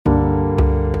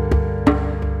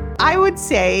would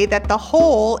say that the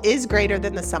whole is greater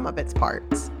than the sum of its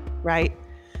parts, right?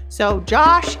 So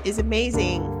Josh is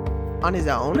amazing on his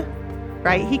own,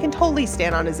 right? He can totally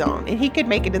stand on his own and he could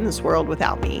make it in this world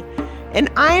without me. And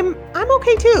I'm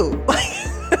okay too.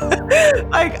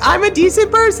 Like I'm a decent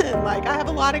person. Like I have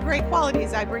a lot of great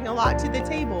qualities. I bring a lot to the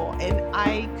table and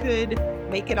I could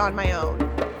make it on my own.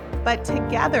 But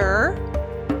together,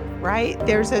 right?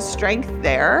 There's a strength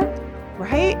there,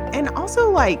 right? And also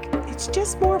like it's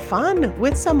just more fun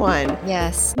with someone.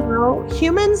 Yes.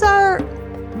 Humans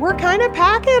we're kind of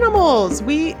pack animals.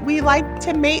 We like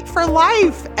to mate for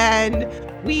life and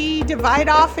we divide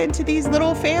off into these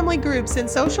little family groups and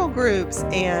social groups.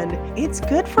 And it's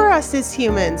good for us as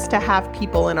humans to have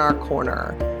people in our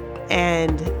corner.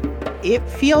 And it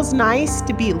feels nice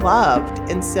to be loved.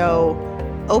 And so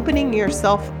opening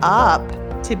yourself up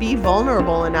to be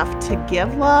vulnerable enough to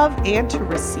give love and to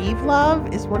receive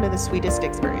love is one of the sweetest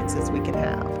experiences we can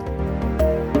have.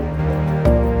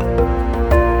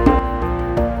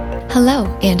 Hello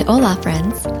and hola,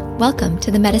 friends. Welcome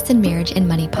to the Medicine, Marriage, and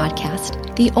Money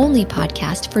podcast, the only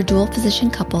podcast for dual physician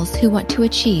couples who want to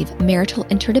achieve marital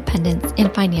interdependence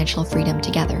and financial freedom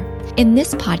together. In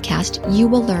this podcast, you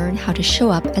will learn how to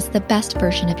show up as the best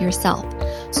version of yourself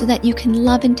so that you can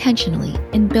love intentionally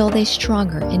and build a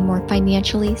stronger and more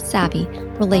financially savvy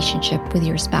relationship with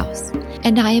your spouse.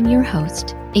 And I am your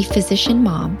host, a physician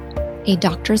mom, a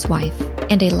doctor's wife,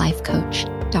 and a life coach,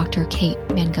 Dr. Kate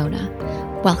Mangona.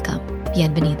 Welcome.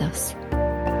 Bienvenidos.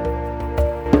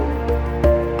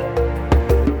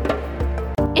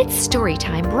 It's story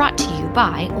time brought to you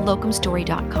by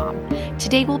locumstory.com.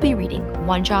 Today we'll be reading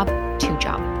One Job, Two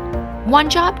Job. One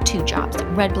Job, Two Jobs,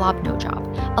 Red Blob, No Job.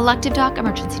 Elective doc,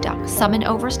 emergency doc, some in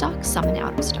overstock, some in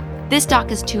out of stock. This doc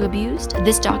is too abused,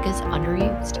 this doc is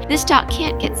underused. This doc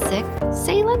can't get sick,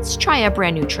 say let's try a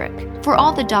brand new trick. For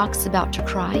all the docs about to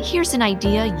cry, here's an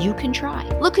idea you can try.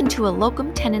 Look into a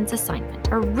locum tenens assignment,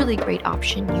 a really great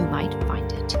option you might find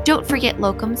it. Don't forget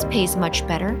locums pays much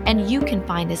better, and you can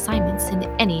find assignments in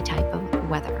any type of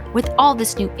weather. With all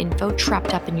this new info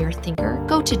trapped up in your thinker,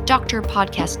 go to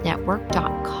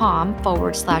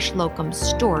drpodcastnetwork.com/locum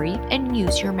story and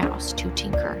use your mouse to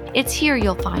tinker. It's here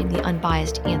you'll find the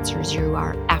unbiased answers you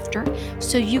are after,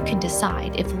 so you can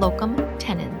decide if locum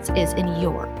tenens is in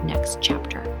your next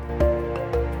chapter.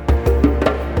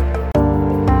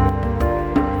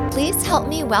 Please help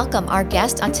me welcome our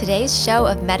guest on today's show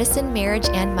of Medicine, Marriage,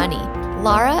 and Money,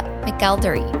 Laura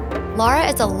McElderry. Laura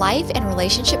is a life and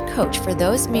relationship coach for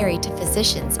those married to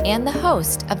physicians and the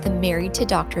host of the Married to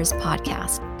Doctors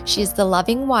podcast. She is the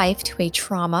loving wife to a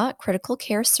trauma critical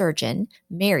care surgeon,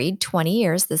 married 20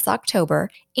 years this October,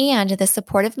 and the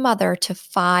supportive mother to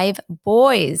 5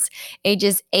 boys,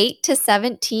 ages 8 to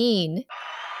 17.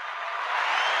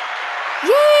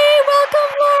 Yay!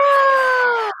 Welcome,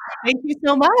 Laura! Thank you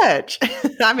so much.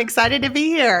 I'm excited to be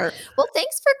here. Well,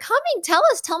 thanks for coming. Tell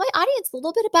my audience a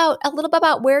little bit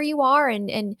about where you are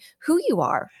and who you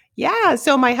are. Yeah,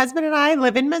 so my husband and I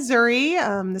live in Missouri,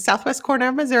 the southwest corner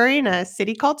of Missouri in a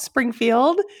city called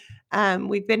Springfield.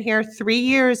 We've been here 3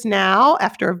 years now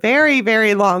after a very,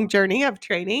 very long journey of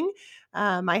training.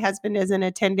 My husband is an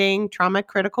attending trauma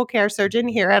critical care surgeon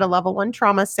here at a level 1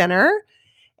 trauma center.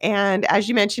 And as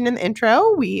you mentioned in the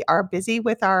intro, we are busy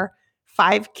with our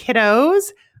 5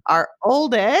 kiddos. Our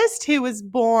oldest, who was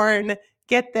born,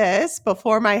 get this,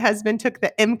 before my husband took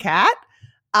the MCAT,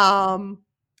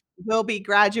 will be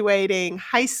graduating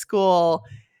high school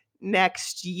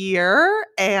next year.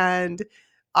 And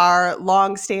our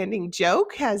long-standing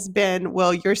joke has been,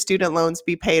 will your student loans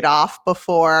be paid off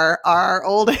before our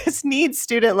oldest needs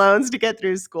student loans to get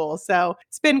through school? So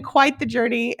it's been quite the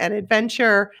journey and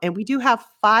adventure. And we do have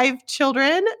 5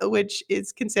 children, which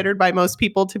is considered by most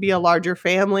people to be a larger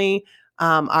family.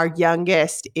 Our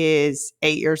youngest is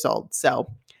 8 years old. So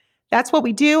that's what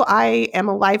we do. I am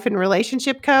a life and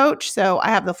relationship coach, so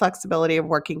I have the flexibility of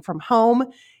working from home.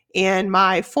 In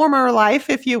my former life,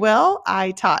 if you will,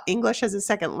 I taught English as a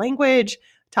second language,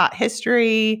 taught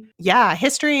history. Yeah,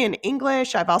 history and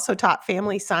English. I've also taught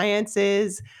family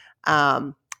sciences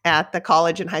at the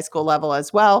college and high school level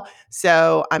as well.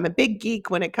 So I'm a big geek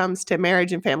when it comes to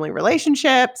marriage and family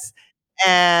relationships.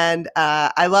 And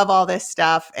I love all this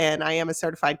stuff, and I am a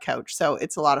certified coach, so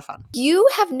it's a lot of fun. You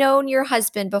have known your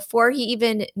husband before he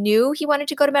even knew he wanted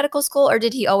to go to medical school, or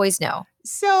did he always know?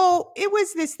 So it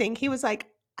was this thing. He was like,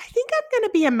 I think I'm going to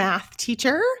be a math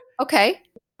teacher. Okay.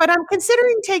 But I'm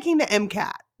considering taking the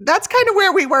MCAT. That's kind of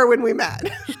where we were when we met.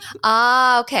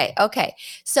 Okay.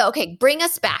 So, bring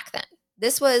us back then.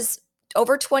 This was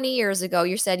over 20 years ago.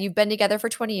 You said you've been together for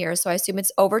 20 years, so I assume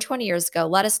it's over 20 years ago.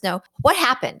 Let us know what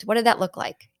happened. What did that look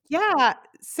like? Yeah.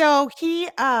 So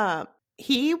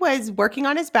he was working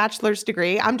on his bachelor's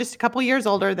degree. I'm just a couple years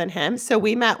older than him. So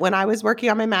we met when I was working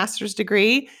on my master's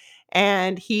degree,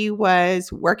 and he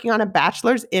was working on a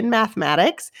bachelor's in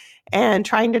mathematics and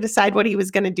trying to decide what he was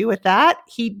going to do with that.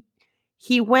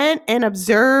 He went and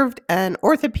observed an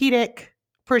orthopedic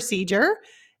procedure,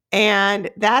 and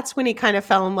that's when he kind of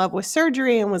fell in love with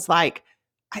surgery and was like,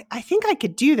 I think I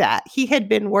could do that. He had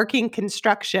been working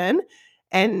construction,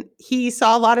 and he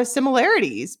saw a lot of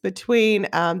similarities between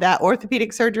that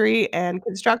orthopedic surgery and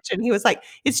construction. He was like,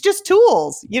 it's just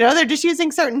tools, they're just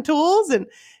using certain tools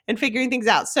and figuring things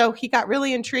out. So he got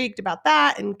really intrigued about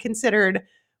that and considered,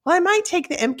 well, I might take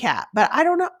the MCAT, but I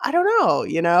don't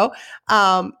know.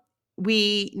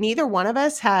 We neither one of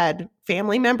us had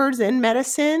family members in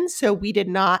medicine, so we did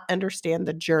not understand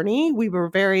the journey. We were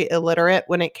very illiterate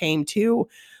when it came to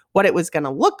what it was going to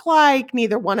look like.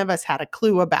 Neither one of us had a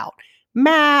clue about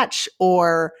match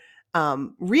or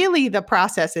really the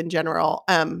process in general.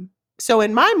 So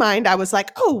in my mind, I was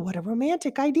like, oh, what a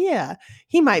romantic idea.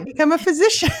 He might become a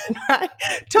physician, right?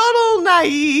 Total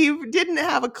naive, didn't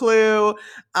have a clue.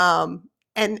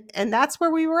 And that's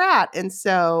where we were at. And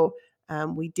so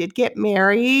we did get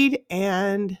married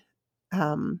and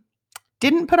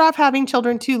didn't put off having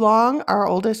children too long. Our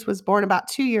oldest was born about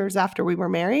 2 years after we were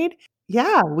married.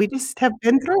 Yeah, we just have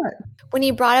been through it. When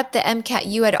you brought up the MCAT,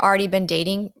 you had already been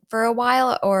dating for a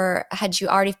while, or had you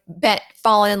already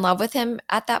fallen in love with him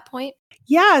at that point?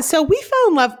 Yeah, so we fell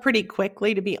in love pretty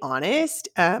quickly, to be honest.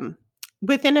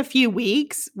 Within a few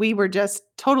weeks, we were just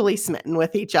totally smitten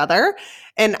with each other.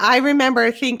 And I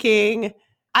remember thinking,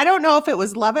 I don't know if it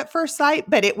was love at first sight,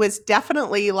 but it was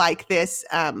definitely like this.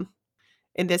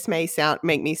 And this may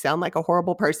make me sound like a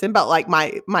horrible person, but like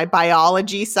my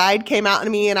biology side came out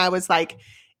in me, and I was like,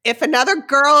 if another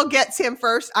girl gets him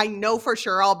first, I know for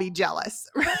sure I'll be jealous,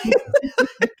 right?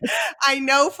 I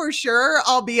know for sure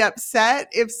I'll be upset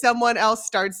if someone else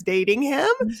starts dating him.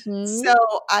 Mhm. So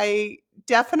I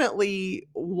definitely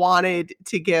wanted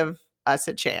to give us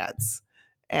a chance.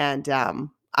 And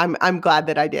I'm glad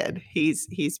that I did. He's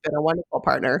been a wonderful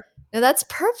partner. No, that's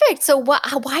perfect. So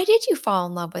why did you fall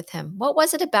in love with him? What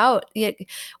was it about?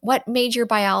 What made your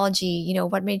biology,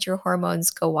 what made your hormones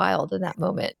go wild in that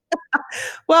moment?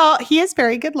 Well, he is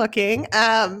very good looking.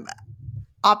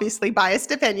 Obviously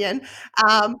biased opinion.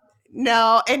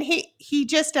 No, and he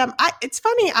just it's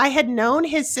funny, I had known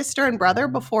his sister and brother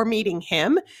before meeting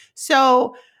him.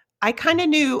 So I kind of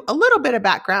knew a little bit of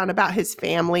background about his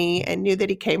family and knew that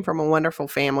he came from a wonderful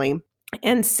family.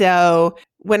 And so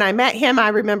when I met him, I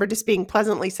remember just being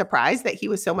pleasantly surprised that he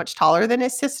was so much taller than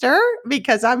his sister,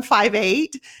 because I'm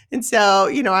 5'8". And so,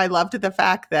 I loved the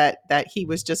fact that he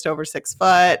was just over 6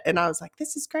 foot. And I was like,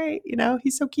 this is great.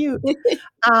 He's so cute.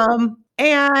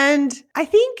 And I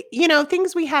think,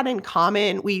 things we had in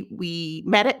common, we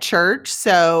met at church.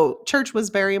 So church was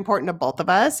very important to both of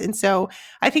us. And so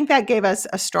I think that gave us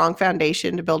a strong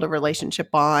foundation to build a relationship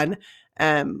on.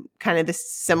 Kind of the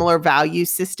similar value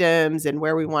systems and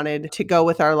where we wanted to go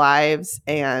with our lives,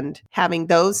 and having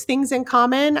those things in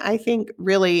common, I think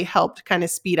really helped kind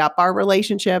of speed up our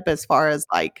relationship as far as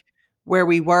like where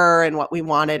we were and what we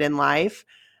wanted in life.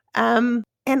 And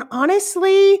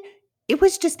honestly, it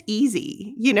was just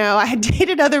easy. I had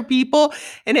dated other people,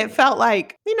 and it felt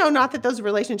like, not that those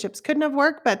relationships couldn't have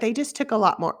worked, but they just took a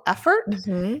lot more effort.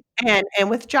 Mhm. And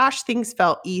with Josh, things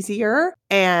felt easier.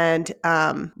 And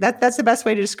that's the best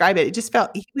way to describe it. It just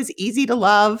felt he was easy to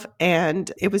love,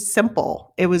 and it was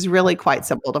simple. It was really quite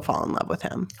simple to fall in love with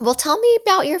him. Well, tell me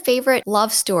about your favorite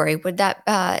love story. Is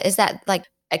that like,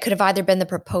 it could have either been the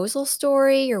proposal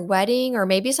story, your wedding, or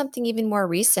maybe something even more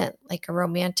recent, like a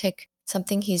romantic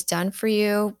something he's done for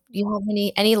you. Do you have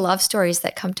any love stories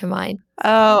that come to mind?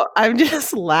 Oh, I'm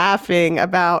just laughing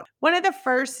about one of the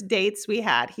first dates we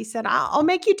had. He said, I'll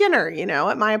make you dinner,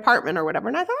 at my apartment or whatever.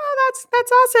 And I thought, oh,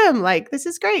 that's awesome. Like, this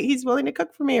is great. He's willing to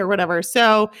cook for me or whatever.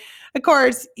 So, of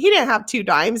course, he didn't have two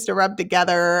dimes to rub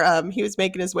together. He was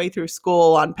making his way through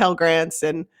school on Pell Grants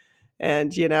and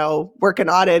working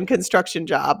odd end construction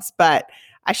jobs. But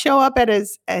I show up at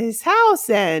his house,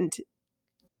 and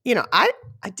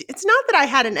it's not that I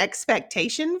had an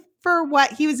expectation for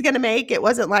what he was going to make. It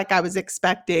wasn't like I was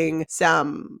expecting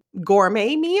some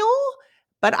gourmet meal,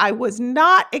 but I was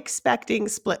not expecting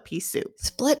split pea soup.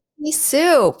 Split pea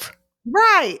soup.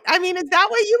 Right. I mean, is that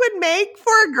what you would make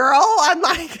for a girl on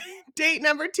like date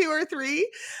number 2 or 3?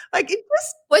 Like, it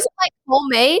just Was it like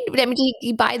homemade? I mean, do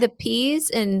you buy the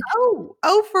peas and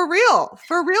for real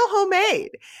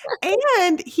homemade.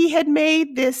 And he had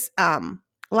made this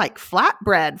like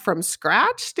flatbread from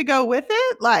scratch to go with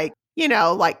it. Like,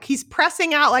 like he's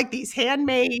pressing out like these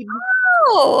handmade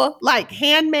Oh. like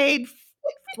handmade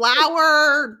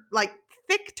flour, like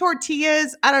thick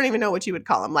tortillas. I don't even know what you would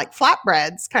call them, like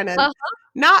flatbreads, kind of Uh-huh.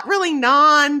 not really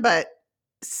naan, but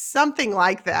something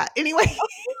like that. Anyway,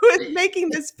 he was making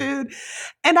this food.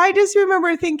 And I just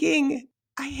remember thinking,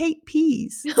 I hate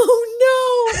peas. Oh,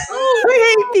 no. Oh,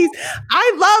 I hate peas.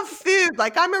 I love food.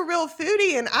 Like I'm a real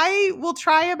foodie and I will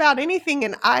try about anything.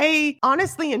 And I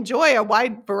honestly enjoy a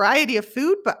wide variety of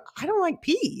food, but I don't like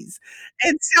peas.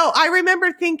 And so I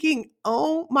remember thinking,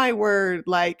 oh my word,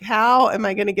 like how am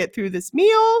I going to get through this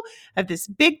meal? I have this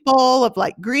big bowl of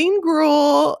like green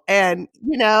gruel and,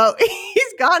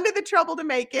 he's gone to the trouble to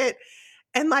make it.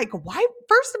 And like, why?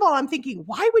 First of all, I'm thinking,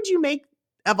 why would you make,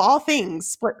 of all things,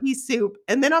 split pea soup?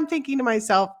 And then I'm thinking to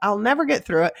myself, I'll never get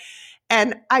through it.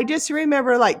 And I just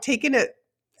remember like taking a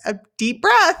deep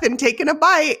breath and taking a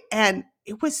bite, and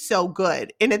it was so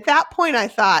good. And at that point, I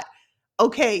thought,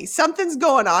 okay, something's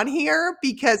going on here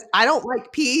because I don't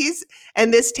like peas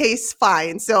and this tastes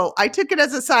fine. So I took it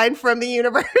as a sign from the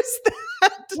universe.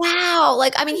 wow.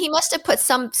 Like, I mean, he must have put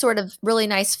some sort of really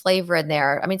nice flavor in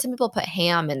there. I mean, some people put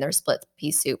ham in their split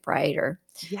pea soup, right? Or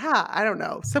Yeah, I don't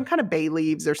know, some kind of bay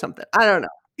leaves or something. I don't know.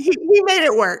 He made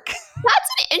it work. that's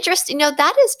an interesting,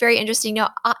 that is very interesting.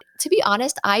 To be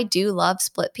honest, I do love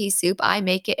split pea soup. I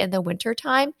make it in the winter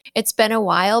time. It's been a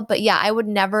while, but yeah, I would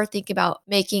never think about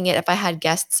making it if I had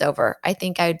guests over. I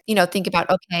think I'd, think about,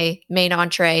 okay, main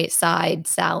entree, side,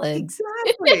 salad.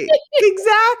 Exactly.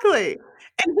 Exactly.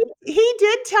 And he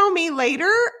did tell me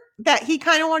later that he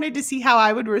kind of wanted to see how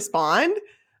I would respond.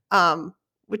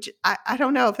 Which I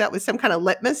don't know if that was some kind of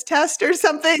litmus test or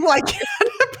something, like you had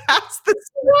to pass the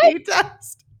CPA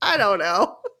test. I don't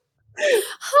know.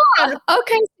 Huh.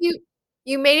 Okay, so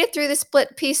you made it through the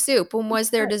split pea soup. When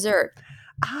was their dessert?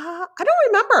 I don't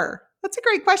remember. That's a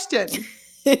great question.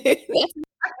 I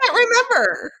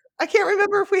can't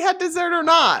remember if we had dessert or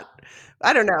not.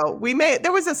 I don't know.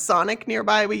 There was a Sonic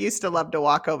nearby. We used to love to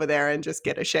walk over there and just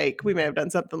get a shake. We may have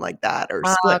done something like that or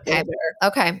split Okay.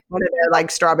 Okay. one of their like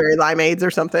strawberry limeades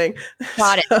or something.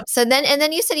 Got it. So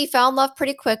then you said he fell in love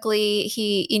pretty quickly.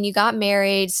 And you got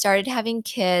married, started having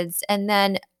kids, and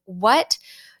then what?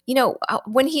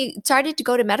 When he started to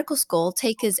go to medical school,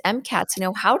 take his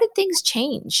MCATs, how did things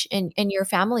change in your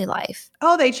family life?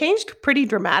 Oh, they changed pretty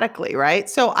dramatically, right?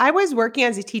 So I was working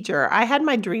as a teacher. I had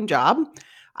my dream job.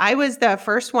 I was the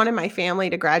first one in my family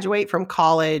to graduate from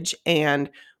college and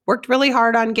worked really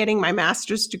hard on getting my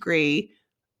master's degree.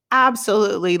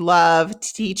 Absolutely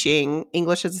loved teaching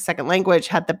English as a second language,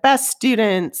 had the best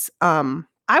students.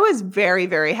 I was very,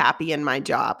 very happy in my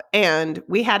job. And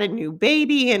we had a new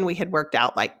baby and we had worked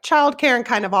out like childcare and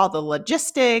kind of all the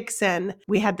logistics. And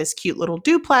we had this cute little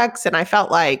duplex. And I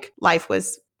felt like life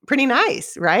was pretty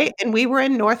nice, right? And we were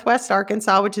in Northwest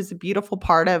Arkansas, which is a beautiful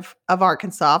part of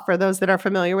Arkansas for those that are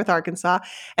familiar with Arkansas.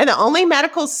 And the only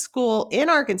medical school in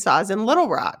Arkansas is in Little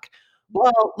Rock.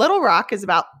 Well, Little Rock is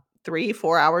about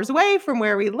 3-4 hours away from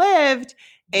where we lived.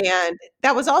 And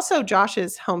that was also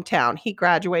Josh's hometown. He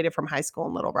graduated from high school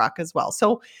in Little Rock as well.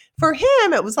 So for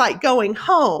him, it was like going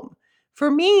home. For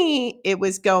me, it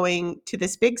was going to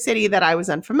this big city that I was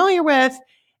unfamiliar with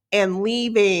and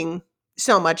leaving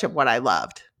so much of what I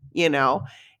loved, you know?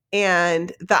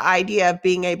 And the idea of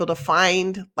being able to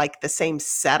find like the same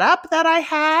setup that I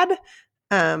had,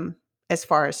 as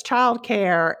far as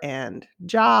childcare and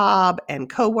job and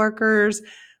coworkers,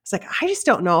 it's like, I just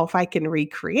don't know if I can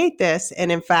recreate this.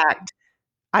 And in fact,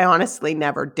 I honestly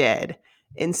never did.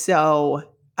 And so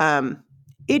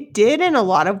it did in a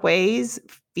lot of ways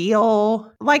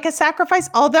feel like a sacrifice.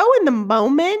 Although in the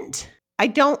moment, I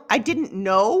didn't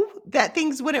know that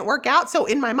things wouldn't work out. So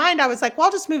in my mind, I was like, well,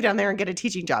 I'll just move down there and get a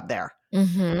teaching job there.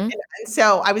 Mm-hmm. And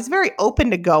so I was very open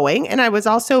to going. And I was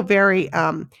also very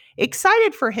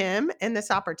excited for him and this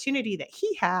opportunity that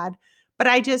he had. But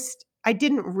I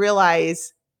didn't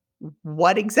realize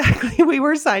what exactly we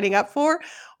were signing up for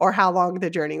or how long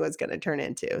the journey was going to turn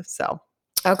into. So,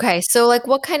 Okay. So like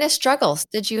what kind of struggles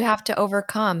did you have to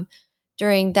overcome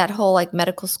during that whole like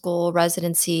medical school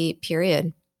residency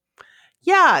period?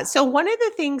 yeah. So, one of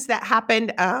the things that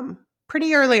happened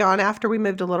pretty early on after we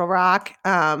moved to Little Rock,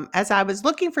 as I was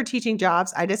looking for teaching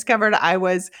jobs, I discovered I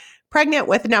was pregnant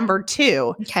with number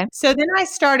 2. Okay. So then I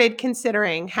started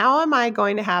considering, how am I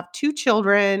going to have 2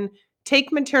 children,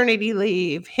 take maternity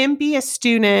leave, him be a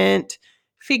student,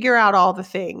 figure out all the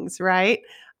things, right?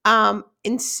 And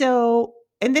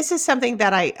this is something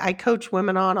that I coach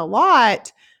women on a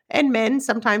lot, and men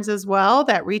sometimes as well,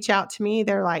 that reach out to me.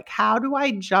 They're like, how do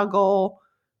I juggle,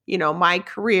 my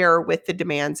career with the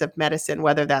demands of medicine,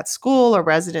 whether that's school or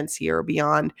residency or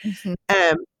beyond? Mhm.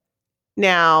 Um,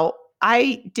 Now,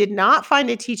 I did not find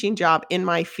a teaching job in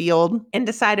my field and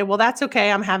decided, well, that's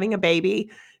okay. I'm having a baby.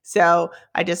 So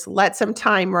I just let some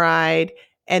time ride.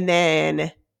 And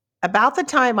then about the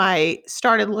time I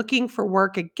started looking for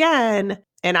work again,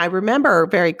 and I remember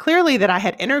very clearly that I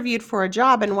had interviewed for a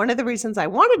job. And one of the reasons I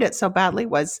wanted it so badly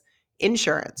was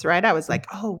insurance, right? I was like,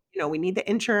 oh, we need the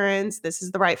insurance. This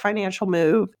is the right financial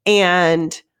move.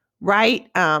 And right,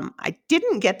 I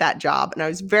didn't get that job. And I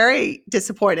was very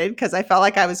disappointed because I felt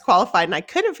like I was qualified and I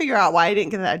couldn't figure out why I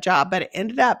didn't get that job. But it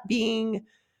ended up being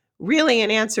really an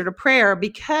answer to prayer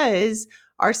because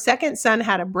our second son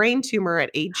had a brain tumor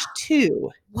at age 2.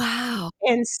 Wow.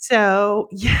 And so,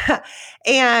 yeah,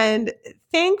 and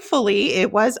thankfully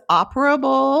it was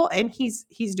operable and he's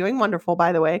doing wonderful,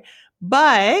 by the way.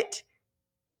 But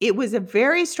it was a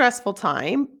very stressful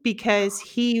time because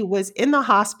he was in the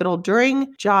hospital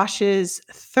during Josh's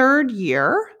 3rd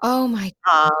year Oh my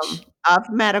gosh. of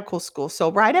medical school.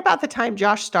 So right about the time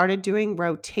Josh started doing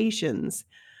rotations.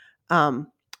 Um,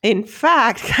 in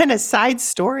fact, kind of side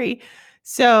story.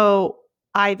 So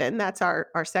Ivan, that's our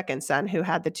second son who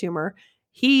had the tumor.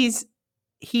 He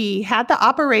had the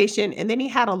operation and then he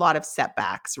had a lot of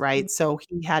setbacks, right? So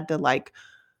he had to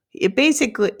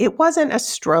it wasn't a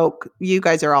stroke. You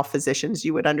guys are all physicians.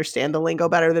 You would understand the lingo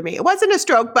better than me. It wasn't a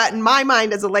stroke, but in my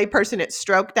mind as a layperson, it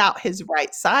stroked out his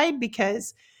right side and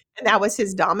that was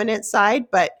his dominant side.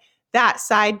 But that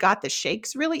side got the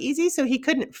shakes really easy. So he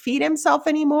couldn't feed himself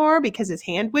anymore because his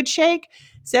hand would shake.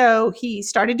 So he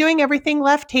started doing everything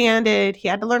left-handed. He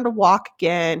had to learn to walk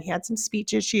again. He had some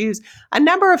speech issues, a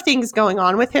number of things going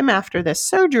on with him after this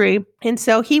surgery. And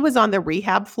so he was on the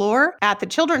rehab floor at the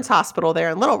Children's Hospital there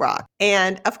in Little Rock.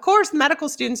 And of course, medical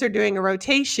students are doing a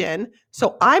rotation.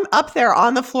 So I'm up there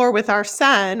on the floor with our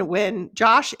son when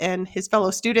Josh and his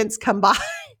fellow students come by.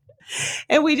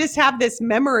 And we just have this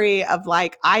memory of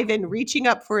like Ivan reaching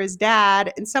up for his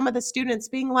dad and some of the students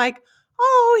being like,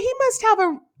 oh, he must have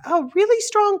a really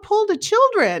strong pull to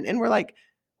children. And we're like,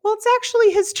 well, it's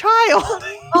actually his child,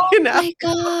 Oh you know? my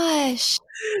gosh.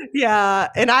 Yeah.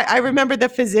 And I remember the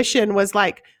physician was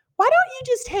like, why don't you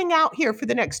just hang out here for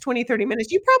the next 20, 30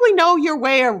 minutes? You probably know your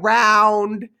way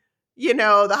around,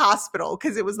 the hospital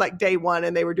because it was like day 1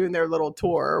 and they were doing their little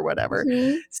tour or whatever.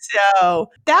 Mhm. So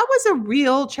that was a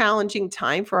real challenging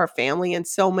time for our family in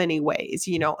so many ways,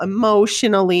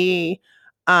 emotionally,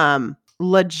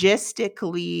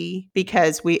 logistically,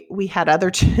 because we had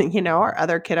our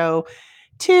other kiddo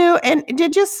too. And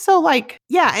it just so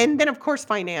and then of course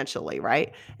financially,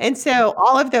 right? And so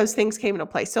all of those things came into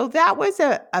play. So that was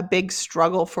a big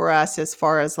struggle for us as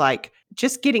far as like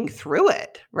just getting through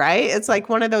it, right? It's like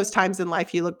one of those times in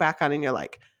life you look back on and you're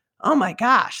like, oh my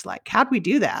gosh, like how'd we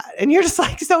do that? And you're just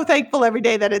like so thankful every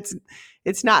day that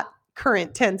it's not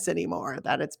current tense anymore,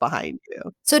 that it's behind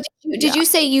you. So did you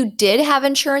say you did have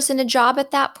insurance and a job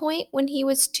at that point when he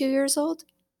was 2 years old?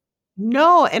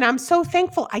 No, and I'm so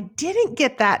thankful I didn't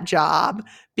get that job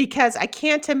because I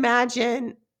can't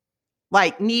imagine,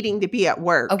 like, needing to be at Oh,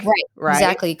 work, right. right?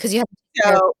 Exactly. Because you have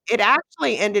So, it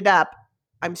actually ended up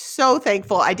I'm so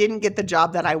thankful I didn't get the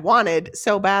job that I wanted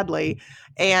so badly,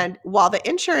 and while the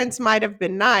insurance might have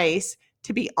been nice,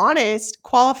 to be honest,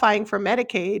 qualifying for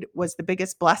Medicaid was the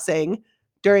biggest blessing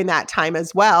during that time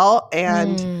as well,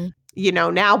 and Mm.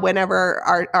 now whenever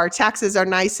our taxes are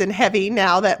nice and heavy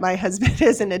now that my husband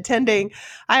isn't attending,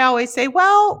 I always say,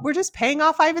 well, we're just paying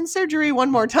off Ivan's surgery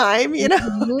one more time,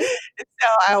 Mhm. So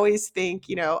I always think,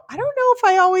 I don't know if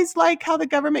I always like how the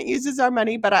government uses our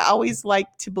money, but I always like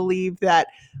to believe that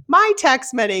my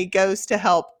tax money goes to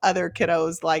help other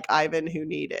kiddos like Ivan who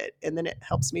need it. And then it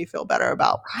helps me feel better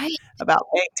about Right.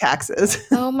 paying taxes.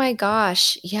 Oh my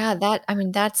gosh. Yeah,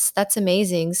 that's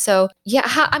amazing. So,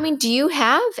 yeah, do you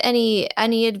have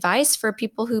any advice for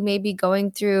people who may be going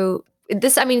through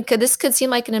this? This could seem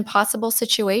like an impossible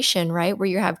situation, right? Where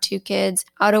you have 2 kids,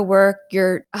 out of work,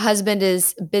 your husband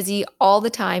is busy all the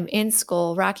time in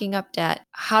school, racking up debt.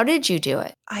 How did you do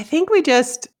it? I think we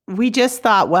just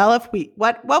thought, well, if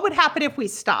what would happen if we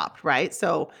stopped, right?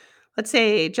 So let's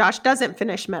say Josh doesn't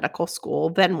finish medical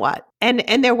school, then what? And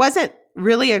there wasn't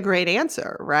really a great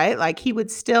answer, right? Like he would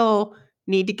still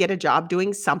need to get a job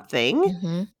doing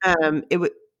something. Mhm.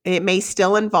 It may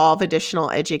still involve additional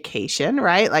education,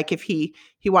 right? Like if he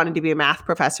wanted to be a math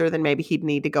professor, then maybe he'd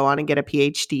need to go on and get a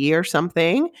PhD or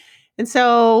something. And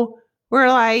so we're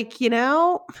like,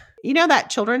 that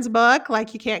children's book,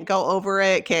 like you can't go over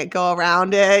it, can't go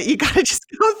around it. You got to just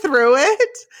go through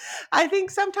it. I think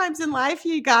sometimes in life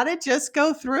you got to just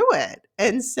go through it.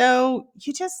 And so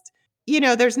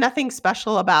there's nothing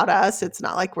special about us. It's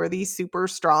not like we're these super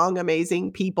strong,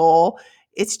 amazing people.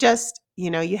 It's just,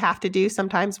 you have to do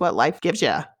sometimes what life gives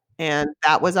you. And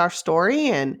that was our story.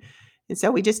 And so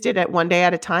we just did it one day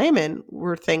at a time. And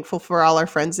we're thankful for all our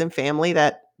friends and family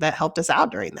that helped us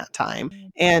out during that time.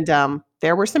 And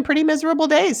there were some pretty miserable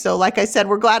days. So like I said,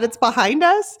 we're glad it's behind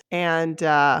us. And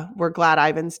we're glad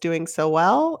Ivan's doing so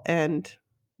well. And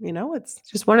it's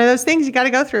just one of those things you got to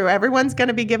go through. Everyone's going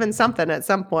to be given something at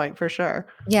some point for sure.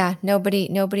 Yeah,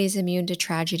 nobody's immune to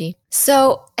tragedy.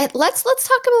 So let's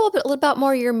talk a little bit about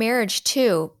more your marriage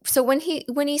too. So when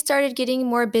he started getting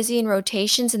more busy in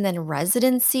rotations and then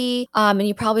residency, and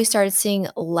you probably started seeing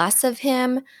less of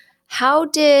him, how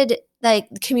did like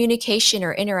communication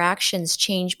or interactions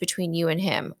change between you and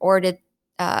him, or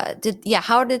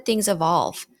how did things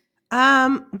evolve?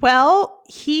 Well,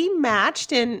 he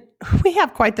matched in, we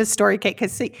have quite the story, Kate,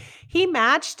 because he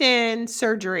matched in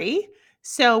surgery.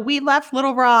 So we left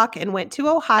Little Rock and went to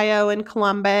Ohio and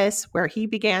Columbus, where he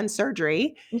began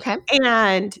surgery. Okay.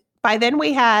 And by then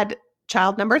we had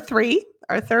child number 3,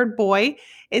 our third boy.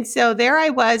 And so there I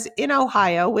was in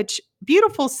Ohio, which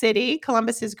beautiful city.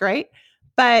 Columbus is great,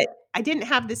 but I didn't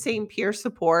have the same peer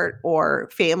support or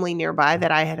family nearby that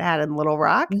I had had in Little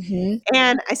Rock. Mm-hmm.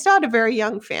 And I still had a very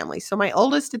young family. So my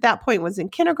oldest at that point was in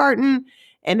kindergarten.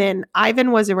 And then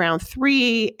Ivan was around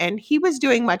 3 and he was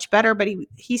doing much better, but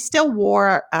he still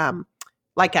wore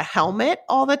like a helmet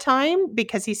all the time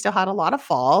because he still had a lot of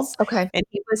falls. Okay. And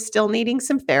he was still needing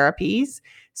some therapies.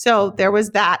 So there was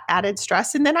that added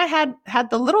stress. And then I had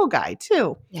the little guy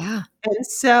too. Yeah. And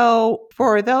so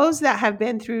for those that have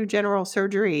been through general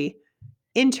surgery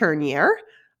intern year,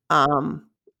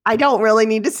 I don't really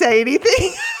need to say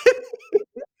anything.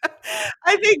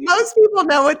 I think most people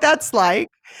know what that's like.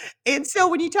 And so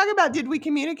when you talk about did we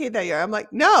communicate that year? I'm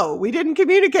like, no, we didn't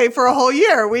communicate for a whole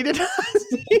year. We did not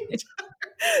see each other.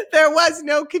 There was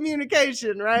no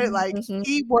communication, right? Like Mm-hmm.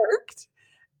 he worked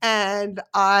and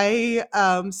I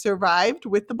survived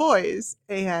with the boys.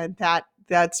 And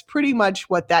that's pretty much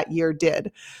what that year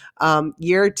did.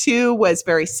 Year 2 was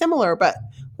very similar, but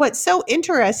what's so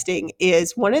interesting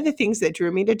is one of the things that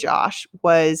drew me to Josh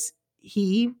was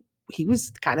he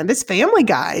was kind of this family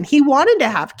guy and he wanted to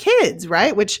have kids,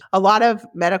 right? Which a lot of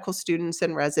medical students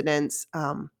and residents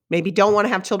maybe don't want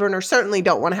to have children or certainly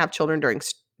don't want to have children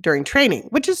during training,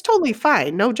 which is totally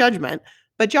fine, no judgment.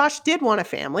 But Josh did want a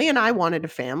family and I wanted a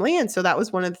family. And so that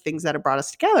was one of the things that had brought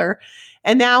us together.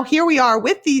 And now here we are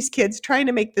with these kids trying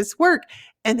to make this work.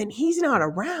 And then he's not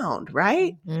around,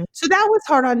 right? Mm-hmm. So that was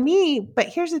hard on me. But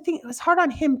here's the thing, it was hard on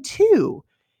him too.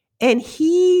 And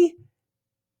he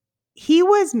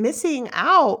was missing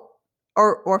out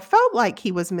or felt like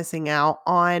he was missing out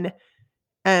on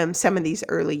some of these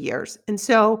early years. And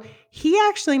so he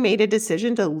actually made a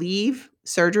decision to leave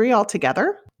surgery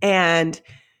altogether and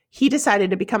he decided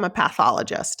to become a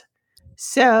pathologist.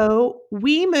 So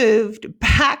we moved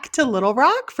back to Little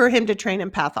Rock for him to train in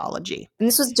pathology. And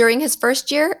this was during his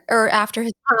first year or after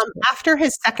his after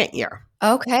his second year.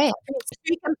 Okay.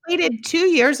 He completed 2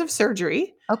 years of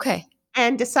surgery. Okay.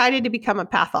 And decided to become a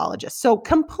pathologist. So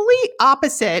complete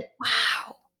opposite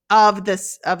Wow. of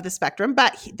the spectrum.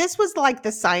 But this was like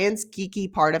the science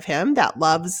geeky part of him that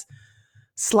loves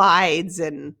slides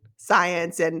and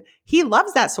science. And he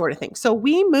loves that sort of thing. So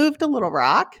we moved to Little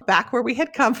Rock, back where we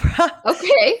had come from.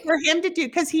 Okay. For him to do,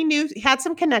 because he knew he had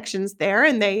some connections there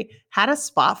and they had a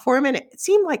spot for him. And it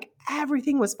seemed like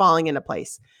everything was falling into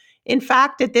place. In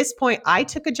fact, at this point, I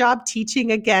took a job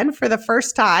teaching again for the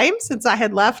first time since I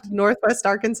had left Northwest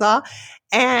Arkansas.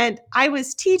 And I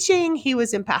was teaching, he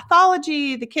was in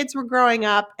pathology, the kids were growing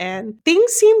up, and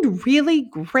things seemed really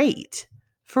great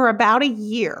for about a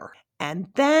year. And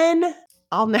then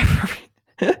I'll never,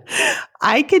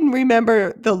 I can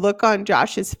remember the look on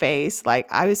Josh's face. Like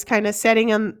I was kind of sitting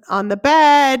him on the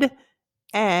bed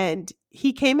and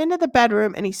he came into the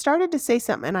bedroom and he started to say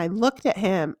something. And I looked at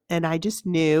him and I just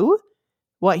knew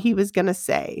what he was going to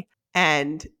say.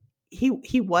 And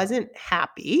he wasn't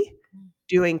happy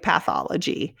doing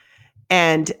pathology.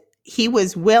 And he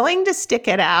was willing to stick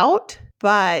it out.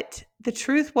 But the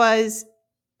truth was,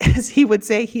 as he would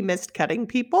say, he missed cutting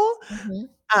people.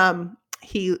 Mm-hmm.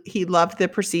 He loved the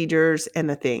procedures and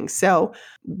the things. So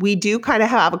we do kind of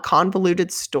have a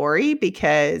convoluted story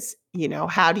because,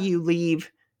 how do you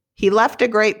leave? He left a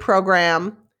great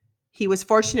program. He was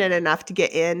fortunate enough to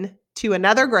get in to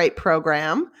another great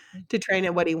program to train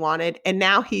in what he wanted. And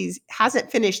now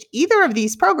hasn't finished either of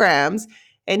these programs.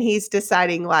 And he's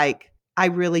deciding like, I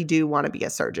really do want to be a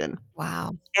surgeon.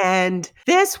 Wow. And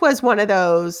this was one of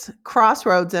those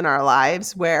crossroads in our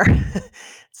lives where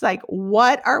it's like,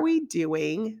 what are we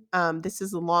doing? This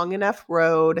is a long enough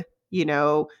road.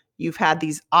 You've had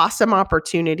these awesome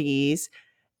opportunities.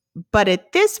 But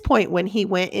at this point, when he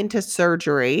went into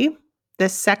surgery, the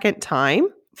second time.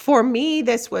 For me,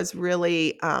 this was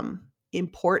really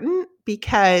important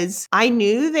because I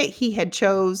knew that he had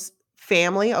chose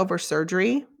family over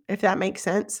surgery, if that makes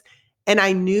sense. And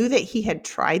I knew that he had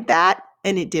tried that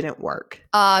and it didn't work.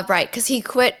 Right, because he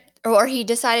quit or he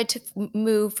decided to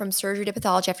move from surgery to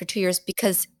pathology after 2 years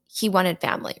because he wanted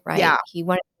family, right? Yeah. He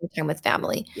wanted time with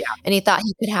family. Yeah. And he thought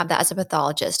he could have that as a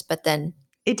pathologist, but then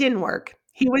It didn't work.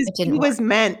 it didn't He work. was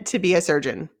meant to be a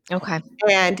surgeon. Okay.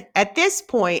 And at this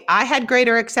point, I had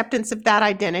greater acceptance of that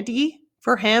identity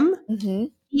for him. Mm-hmm.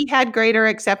 He had greater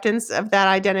acceptance of that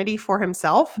identity for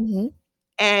himself. Mm-hmm.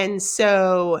 And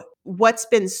so, what's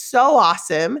been so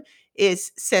awesome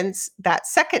is since that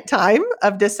second time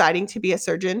of deciding to be a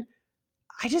surgeon,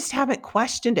 I just haven't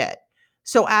questioned it.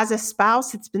 So, as a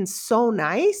spouse, it's been so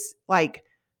nice. Like,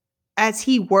 as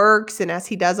he works and as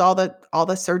he does all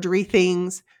the surgery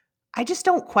things, I just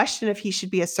don't question if he should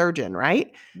be a surgeon,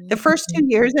 right? The first 2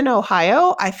 years in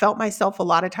Ohio, I felt myself a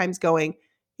lot of times going,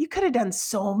 "You could have done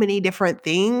so many different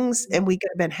things and we could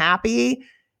have been happy,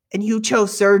 and you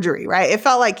chose surgery," right? It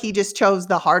felt like he just chose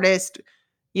the hardest,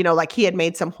 like he had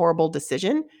made some horrible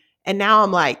decision. And now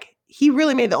I'm like, he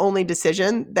really made the only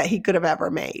decision that he could have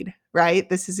ever made, right?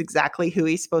 This is exactly who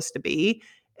he's supposed to be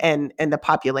and the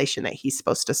population that he's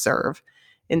supposed to serve.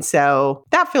 And so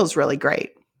that feels really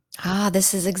great.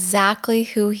 This is exactly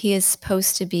who he is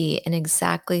supposed to be and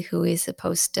exactly who he's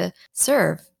supposed to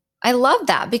serve. I love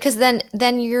that because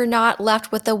then you're not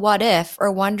left with a what if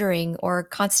or wondering or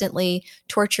constantly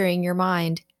torturing your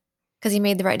mind because you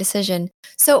made the right decision.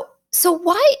 So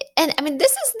why, and I mean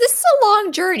this is a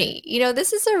long journey.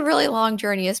 This is a really long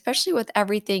journey, especially with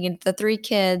everything and the 3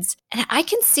 kids. And I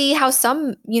can see how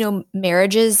some,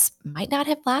 marriages might not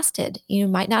have lasted,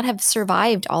 might not have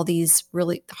survived all these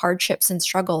really hardships and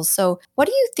struggles. So what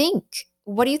do you think?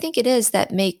 What do you think it is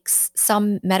that makes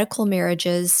some medical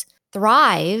marriages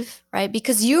thrive, right?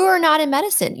 Because you are not in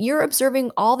medicine. You're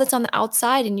observing all that's on the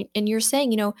outside and you're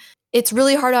saying, it's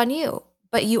really hard on you,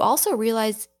 but you also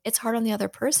realize it's hard on the other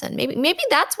person. Maybe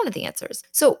that's one of the answers.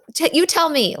 So you tell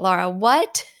me, Laura, why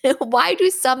do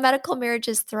some medical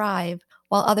marriages thrive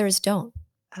while others don't?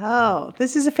 Oh,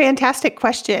 this is a fantastic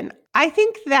question. I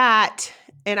think that,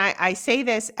 and I say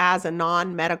this as a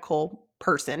non-medical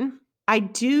person, I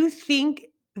do think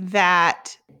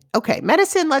that, okay,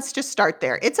 medicine, let's just start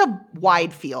there. It's a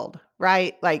wide field,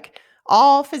 right? Like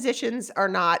all physicians are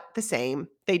not the same.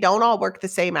 They don't all work the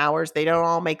same hours. They don't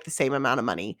all make the same amount of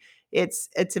money. It's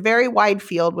a very wide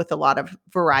field with a lot of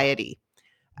variety.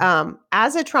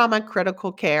 As a trauma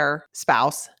critical care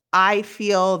spouse, I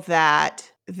feel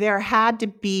that there had to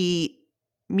be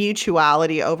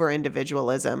mutuality over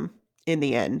individualism in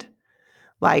the end.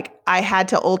 Like I had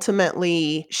to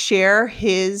ultimately share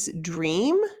his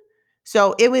dream.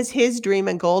 So it was his dream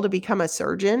and goal to become a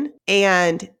surgeon.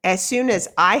 And as soon as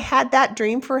I had that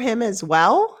dream for him as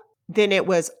well, then it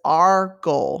was our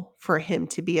goal for him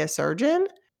to be a surgeon.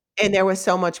 And there was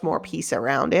so much more peace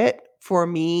around it for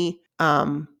me.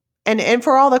 And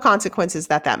for all the consequences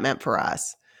that meant for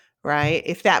us, right?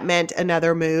 If that meant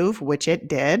another move, which it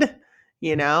did,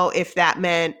 if that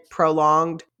meant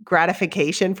prolonged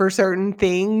gratification for certain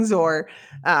things or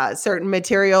certain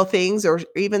material things or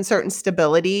even certain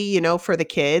stability, for the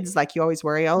kids, like you always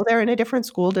worry, oh, they're in a different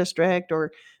school district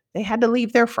or they had to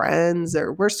leave their friends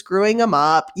or we're screwing them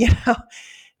up,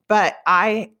 But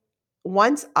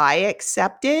once I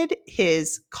accepted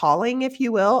his calling, if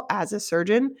you will, as a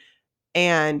surgeon,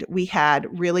 and we had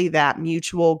really that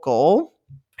mutual goal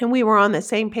and we were on the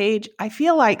same page, I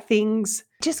feel like things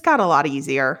just got a lot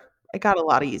easier. It got a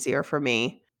lot easier for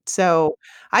me. So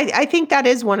I think that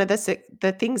is one of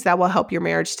the things that will help your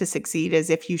marriage to succeed is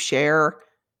if you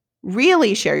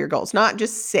really share your goals, not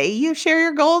just say you share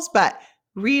your goals, but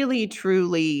really,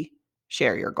 truly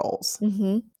share your goals. Mm-hmm.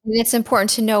 And it's important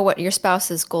to know what your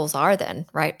spouse's goals are then,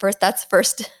 right? That's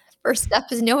first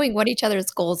step is knowing what each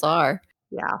other's goals are.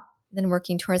 Yeah. Then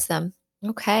working towards them.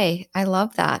 Okay, I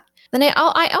love that. Then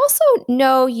I also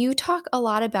know you talk a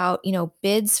lot about,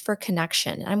 bids for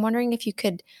connection. I'm wondering if you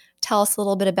could tell us a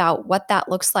little bit about what that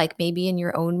looks like, maybe in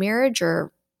your own marriage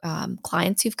or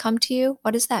clients who've come to you.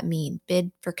 What does that mean?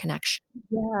 Bid for connection.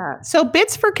 Yeah. So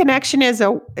bids for connection is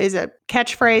a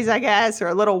catchphrase, I guess, or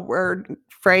a little word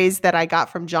phrase that I got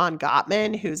from John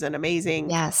Gottman, who's an amazing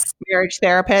Yes. marriage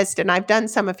therapist. And I've done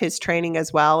some of his training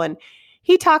as well. And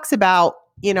he talks about,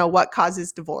 what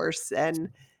causes divorce. And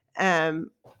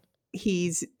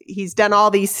he's done all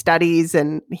these studies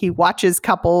and he watches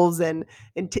couples and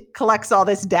collects all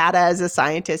this data as a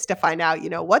scientist to find out,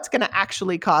 what's going to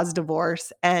actually cause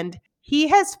divorce. And he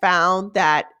has found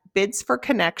that bids for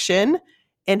connection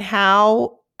and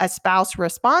how a spouse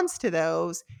responds to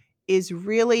those is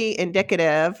really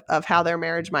indicative of how their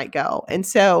marriage might go. And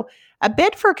so a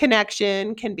bid for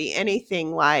connection can be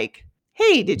anything like,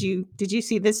 hey, did you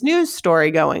see this news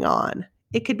story going on?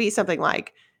 It could be something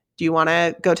like, do you want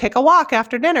to go take a walk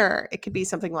after dinner? It could be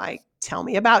something like, tell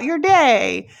me about your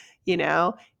day. You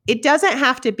know, it doesn't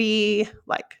have to be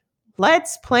like,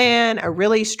 let's plan a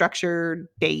really structured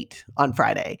date on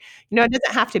Friday. You know, it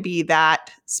doesn't have to be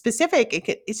that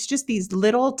specific. It's just these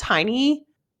little tiny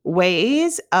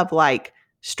ways of like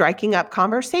striking up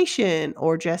conversation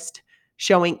or just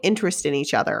showing interest in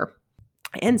each other.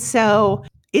 And so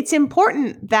it's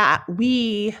important that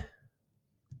we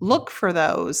look for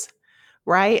those,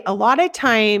 right? A lot of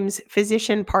times,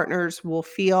 physician partners will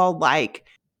feel like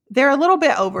they're a little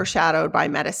bit overshadowed by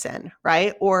medicine,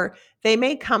 right? Or they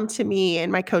may come to me in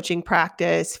my coaching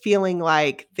practice feeling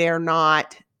like they're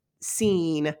not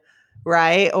seen,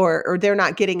 right? Or they're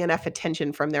not getting enough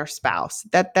attention from their spouse.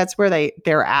 That's where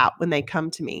they're at when they come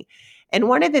to me. And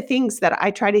one of the things that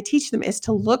I try to teach them is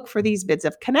to look for these bits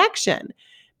of connection,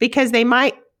 because they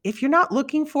might, if you're not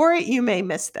looking for it, you may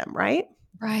miss them, right?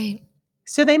 Right.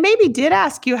 So they maybe did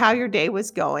ask you how your day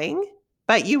was going,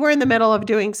 but you were in the middle of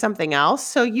doing something else.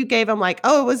 So you gave them like,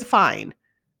 oh, it was fine,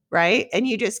 right? And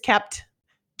you just kept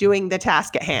doing the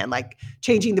task at hand, like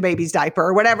changing the baby's diaper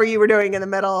or whatever you were doing in the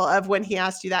middle of when he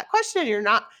asked you that question.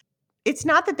 It's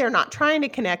not that they're not trying to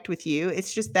connect with you.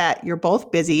 It's just that you're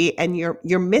both busy and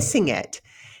you're missing it.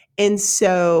 And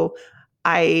so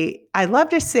I love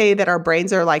to say that our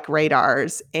brains are like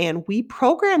radars and we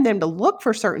program them to look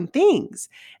for certain things.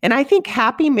 And I think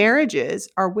happy marriages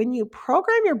are when you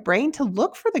program your brain to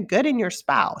look for the good in your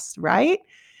spouse, right?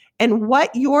 And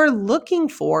what you're looking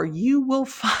for, you will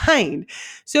find.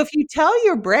 So if you tell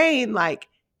your brain like,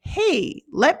 "Hey,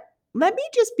 let me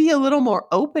just be a little more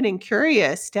open and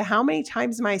curious to how many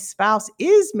times my spouse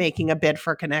is making a bid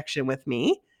for connection with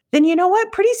me," then you know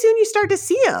what? Pretty soon you start to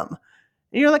see them.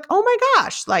 And you're like, "Oh my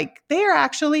gosh, like they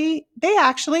actually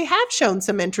have shown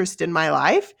some interest in my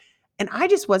life and I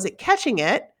just wasn't catching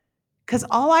it because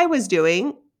all I was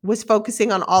doing was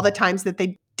focusing on all the times that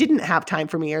they didn't have time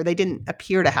for me or they didn't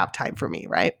appear to have time for me,"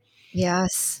 right?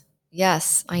 Yes.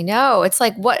 Yes, I know. It's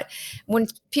like when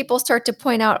people start to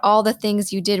point out all the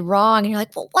things you did wrong, and you're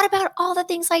like, well, what about all the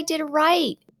things I did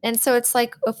right? And so it's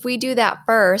like if we do that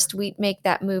first, we make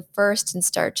that move first and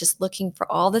start just looking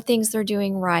for all the things they're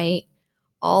doing right,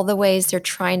 all the ways they're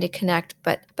trying to connect.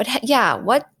 Yeah,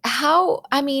 what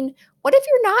if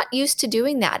you're not used to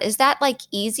doing that? Is that like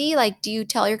easy? Like, do you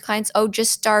tell your clients, oh,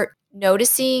 just start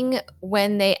noticing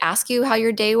when they ask you how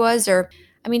your day was? Or,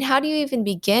 how do you even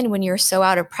begin when you're so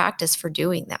out of practice for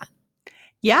doing that?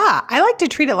 Yeah, I like to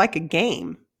treat it like a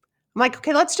game. I'm like,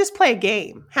 "Okay, let's just play a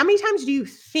game. How many times do you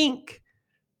think,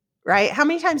 right? How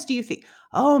many times do you think,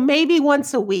 oh, maybe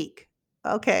once a week?"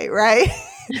 Okay, right?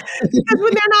 Because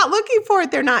when they're not looking for it,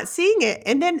 they're not seeing it.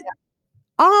 And then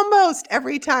almost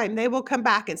every time they will come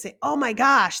back and say, "Oh my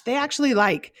gosh, they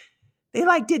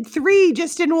did 3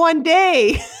 just in one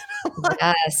day." I'm like,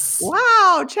 Yes.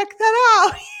 "Wow, check that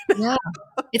out." Yeah.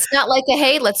 It's not like a,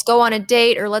 hey, let's go on a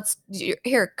date or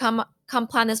here, come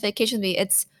plan this vacation with me.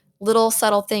 It's little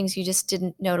subtle things you just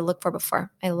didn't know to look for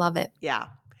before. I love it. Yeah.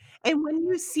 And when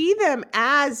you see them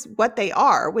as what they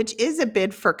are, which is a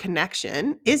bid for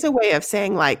connection, is a way of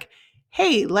saying like,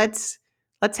 "Hey, let's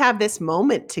have this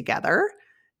moment together,"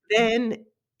 then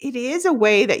it is a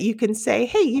way that you can say,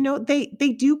 "Hey, they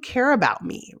do care about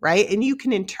me," right? And you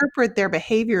can interpret their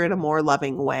behavior in a more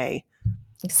loving way.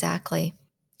 Exactly.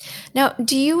 Now,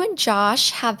 do you and Josh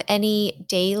have any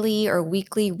daily or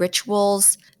weekly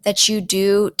rituals that you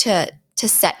do to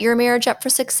set your marriage up for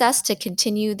success, to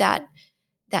continue that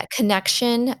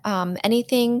connection?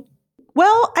 Anything?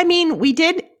 Well, I mean, we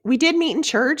did meet in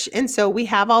church, and so we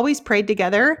have always prayed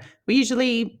together. We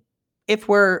usually, if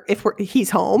we're he's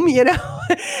home,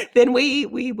 then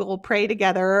we will pray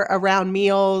together around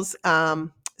meals,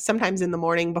 sometimes in the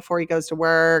morning before he goes to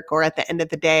work or at the end of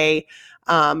the day,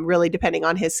 really depending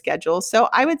on his schedule. So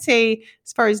I would say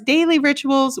as far as daily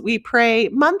rituals, we pray.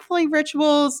 Monthly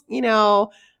rituals,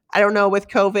 I don't know, with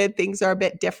COVID, things are a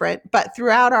bit different, but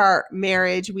throughout our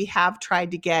marriage, we have tried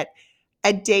to get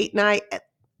a date night.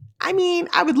 I mean,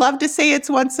 I would love to say it's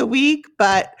once a week,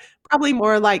 but probably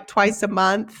more like twice a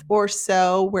month or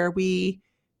so where we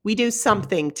do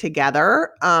something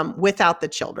together, without the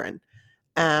children,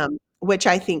 which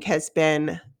I think has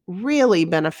been really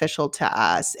beneficial to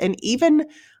us. And even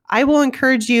I will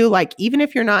encourage you, like, even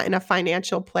if you're not in a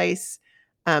financial place,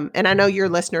 And I know your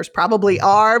listeners probably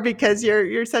are because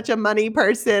you're such a money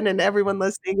person, and everyone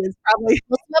listening is probably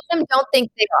Well, some of them don't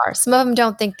think they are. Some of them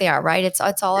don't think they are, right? It's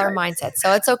all our mindset.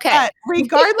 So it's okay. But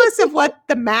regardless of what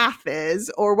the math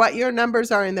is or what your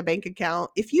numbers are in the bank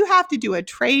account, if you have to do a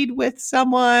trade with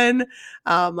someone,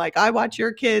 like I watch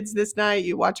your kids this night,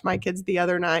 you watch my kids the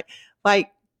other night,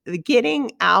 like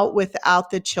getting out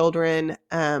without the children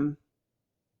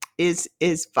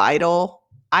is vital,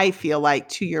 I feel like,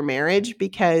 to your marriage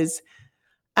because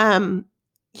they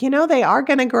are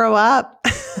going to grow up.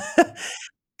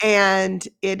 And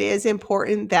it is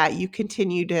important that you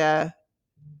continue to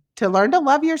learn to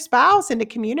love your spouse and to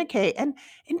communicate. And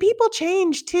people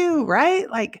change too, right?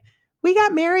 Like we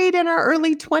got married in our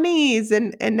early 20s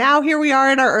and now here we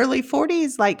are in our early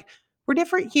 40s. Like we're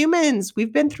different humans.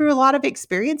 We've been through a lot of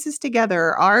experiences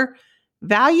together. Our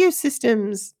value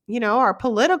systems, our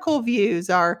political views,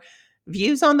 our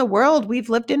views on the world. We've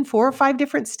lived in 4 or 5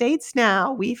 different states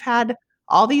now. We've had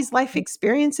all these life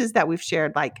experiences that we've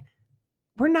shared. Like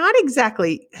we're not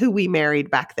exactly who we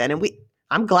married back then. And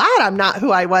I'm glad I'm not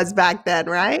who I was back then,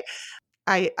 right?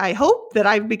 I hope that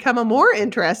I've become a more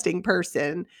interesting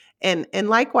person and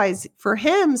likewise for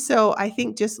him. So I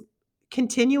think just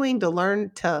continuing to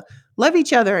learn to love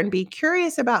each other and be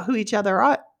curious about who each other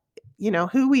are,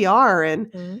 who we are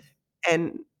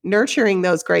and nurturing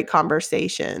those great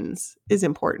conversations is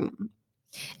important.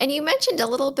 And you mentioned a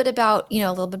little bit about,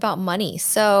 money.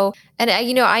 So, and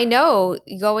I know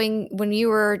going when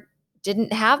you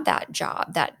didn't have that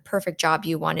job, that perfect job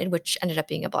you wanted, which ended up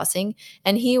being a blessing,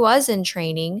 and he was in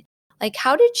training. Like,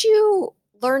 how did you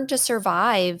learn to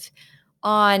survive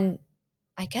on,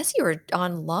 I guess you were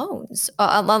on loans,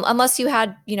 unless you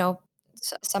had,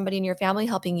 somebody in your family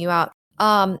helping you out.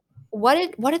 What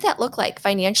did that look like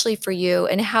financially for you,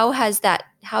 and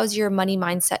how's your money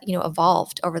mindset,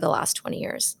 evolved over the last 20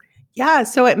 years? Yeah,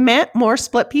 so it meant more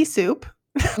split pea soup.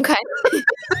 Okay.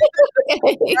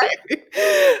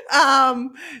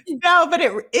 No, but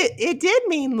it did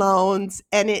mean loans,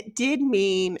 and it did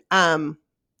mean,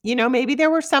 maybe there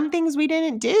were some things we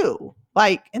didn't do,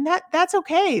 like, and that's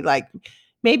okay. Like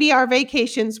maybe our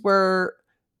vacations were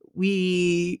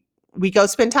we go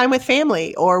spend time with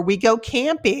family or we go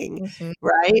camping, Mhm.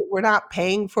 right? We're not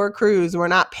paying for a cruise, we're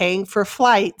not paying for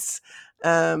flights.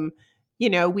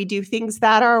 We do things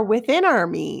that are within our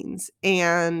means,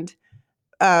 and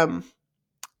um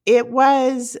it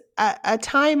was a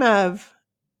time of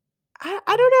I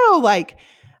don't know, like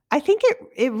I think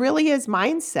it really is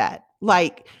mindset.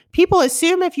 Like people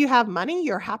assume if you have money,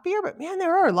 you're happier, but man,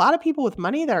 there are a lot of people with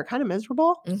money that are kind of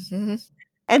miserable. Mhm.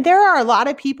 And there are a lot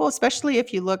of people, especially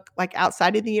if you look like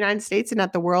outside of the United States and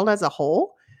at the world as a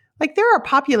whole, like there are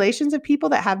populations of people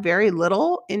that have very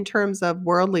little in terms of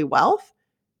worldly wealth,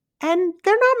 and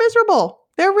they're not miserable.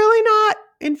 They're really not.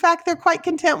 In fact, they're quite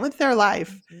content with their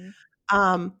life. Mhm.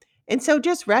 Um, and so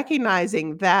just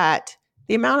recognizing that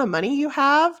the amount of money you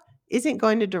have isn't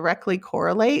going to directly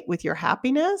correlate with your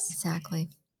happiness, Exactly.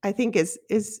 I think is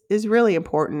really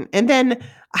important. And then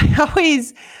I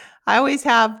always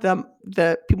have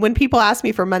the when people ask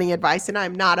me for money advice, and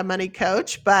I'm not a money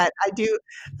coach, but I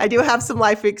do have some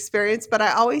life experience, but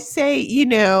I always say,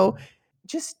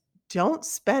 just don't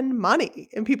spend money.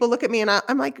 And people look at me and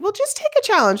I'm like, well, just take a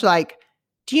challenge. Like,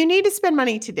 do you need to spend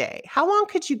money today? How long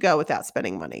could you go without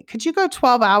spending money? Could you go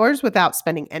 12 hours without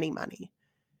spending any money?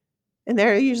 And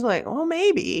they're usually like, well,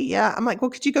 maybe. Yeah. I'm like,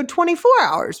 well, could you go 24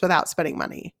 hours without spending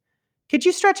money? Could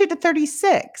you stretch it to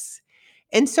 36?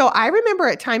 And so I remember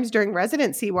at times during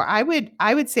residency where I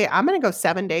would say, I'm going to go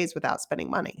 7 days without spending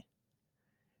money.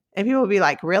 And people would be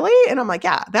like, really? And I'm like,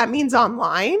 yeah, that means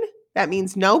online. That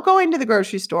means no going to the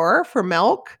grocery store for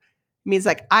milk. It means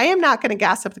like, I am not going to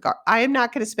gas up the car. I am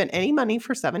not going to spend any money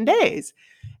for 7 days.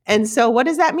 And so what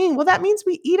does that mean? Well, that means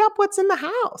we eat up what's in the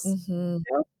house. Mhm.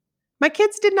 My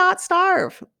kids did not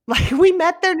starve. Like we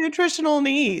met their nutritional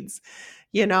needs,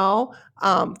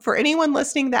 for anyone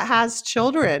listening that has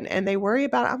children and they worry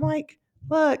about it, I'm like,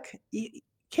 look,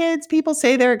 kids, people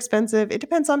say they're expensive. It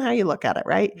depends on how you look at it,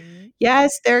 right? Mhm.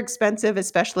 Yes, they're expensive,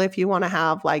 especially if you want to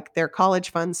have like their college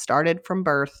funds started from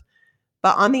birth.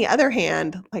 But on the other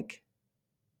hand, like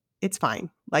it's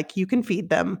fine. Like you can feed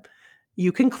them,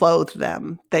 you can clothe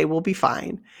them, they will be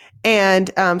fine.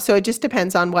 And so it just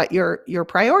depends on what your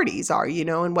priorities are,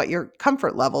 and what your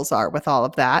comfort levels are with all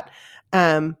of that.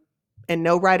 Um, and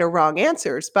no right or wrong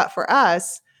answers. But for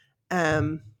us,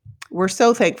 um, we're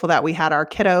so thankful that we had our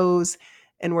kiddos,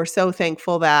 and we're so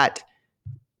thankful that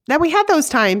we had those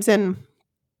times. And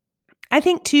I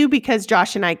think too, because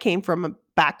Josh and I came from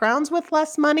backgrounds with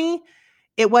less money,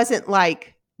 it wasn't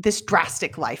like this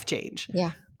drastic life change.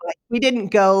 Yeah. We didn't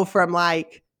go from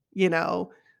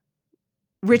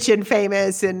rich and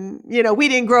famous and, we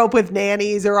didn't grow up with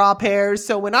nannies or au pairs.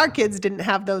 So when our kids didn't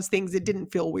have those things, it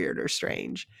didn't feel weird or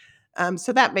strange.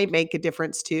 So that may make a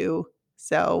difference too.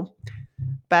 So,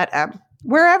 but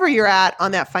wherever you're at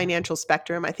on that financial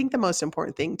spectrum, I think the most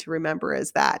important thing to remember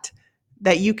is that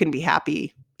you can be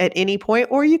happy at any point,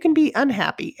 or you can be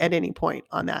unhappy at any point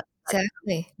on that.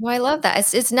 Exactly. Well, I love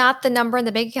that. It's not the number in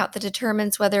the bank account that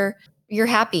determines whether you're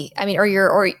happy. I mean, or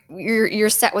you're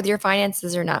set with your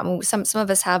finances or not. I mean, some of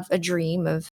us have a dream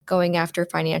of going after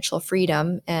financial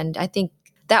freedom, and I think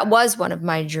that was one of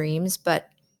my dreams, but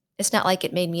it's not like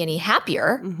it made me any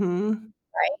happier. Mm-hmm.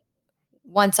 Right.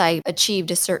 Once I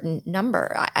achieved a certain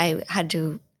number, I had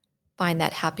to find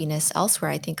that happiness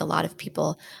elsewhere. I think a lot of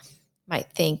people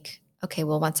might think, okay,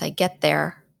 well, once I get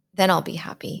there, then I'll be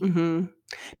happy. Mm-hmm.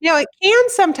 It can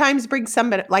sometimes bring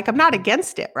somebody, like, I'm not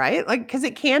against it, right? Like, because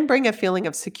it can bring a feeling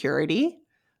of security,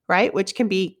 right? Which can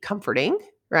be comforting,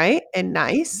 right? And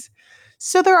nice.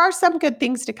 So there are some good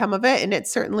things to come of it. And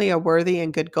it's certainly a worthy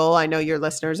and good goal. I know your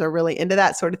listeners are really into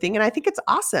that sort of thing. And I think it's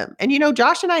awesome. And,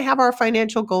 Josh and I have our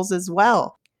financial goals as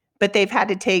well, but they've had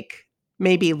to take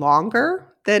maybe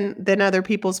longer than other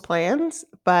people's plans.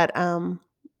 But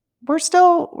we're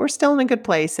still in a good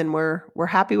place, and we're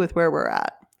happy with where we're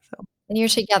at. And you're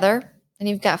together, and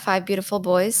you've got 5 beautiful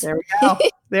boys. There we go.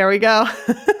 There we go.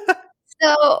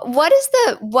 So what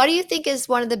do you think is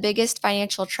one of the biggest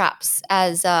financial traps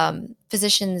as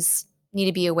physicians need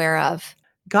to be aware of?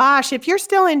 Gosh, if you're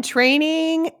still in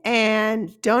training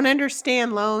and don't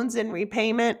understand loans and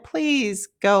repayment, please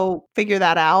go figure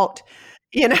that out.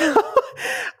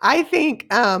 I think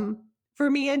for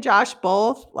me and Josh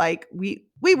both, like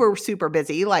we were super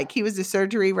busy. Like, he was a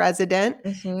surgery resident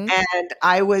and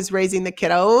I was raising the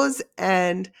kiddos,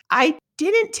 and I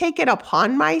didn't take it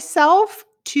upon myself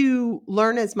to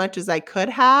learn as much as I could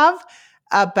have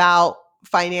about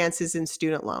finances and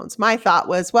student loans. My thought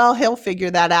was, well, he'll figure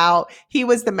that out. He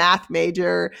was the math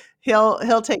major.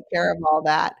 He'll take care of all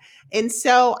that. And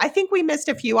so I think we missed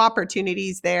a few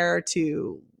opportunities there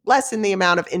to lessen the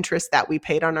amount of interest that we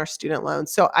paid on our student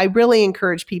loans. So I really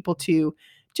encourage people to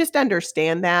just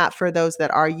understand that, for those that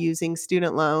are using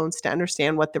student loans, to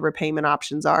understand what the repayment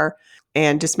options are,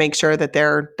 and just make sure that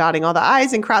they're dotting all the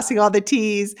I's and crossing all the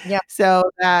T's. Yep. So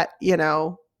that,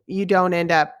 you don't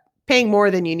end up paying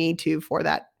more than you need to for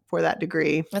that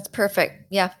degree. That's perfect.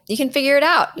 Yeah. You can figure it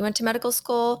out. You went to medical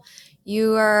school.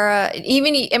 You are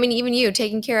even you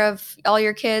taking care of all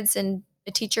your kids and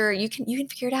a teacher, you can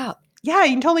figure it out. Yeah,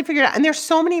 you can totally figure it out. And there's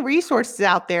so many resources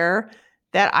out there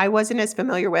that I wasn't as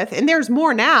familiar with. And there's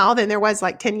more now than there was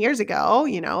like 10 years ago.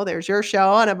 There's your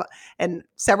show and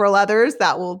several others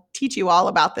that will teach you all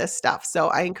about this stuff. So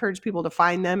I encourage people to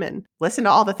find them and listen to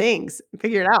all the things and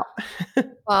figure it out.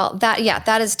 Well,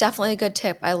 that is definitely a good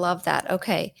tip. I love that.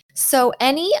 Okay. So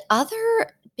any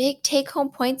other big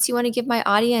take-home points you want to give my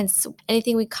audience?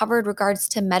 Anything we covered regards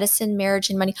to medicine, marriage,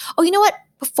 and money? Oh, you know what?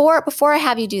 Before I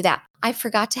have you do that, I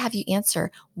forgot to have you answer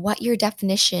what your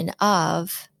definition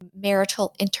of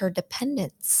marital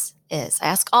interdependence is. I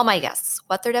ask all my guests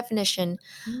what their definition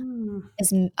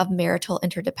of marital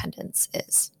interdependence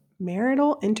is.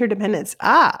 Marital interdependence.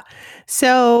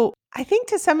 So I think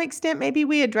to some extent, maybe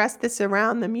we address this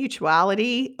around the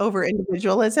mutuality over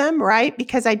individualism, right?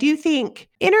 Because I do think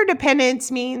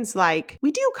interdependence means, like,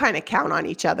 we do kind of count on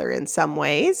each other in some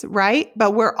ways, right?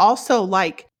 But we're also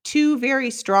like two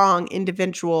very strong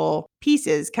individual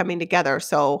pieces coming together.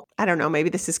 So I don't know,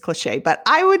 maybe this is cliche, but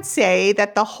I would say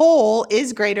that the whole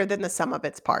is greater than the sum of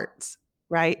its parts,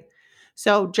 right?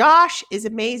 So Josh is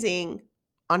amazing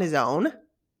on his own,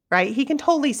 right? He can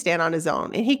totally stand on his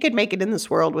own, and he could make it in this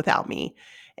world without me.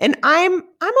 And I'm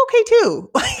okay too.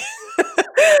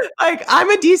 Like, I'm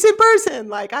a decent person.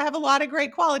 Like, I have a lot of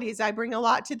great qualities. I bring a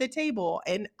lot to the table,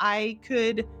 and I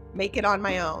could make it on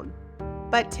my own.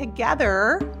 But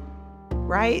together,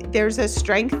 right, there's a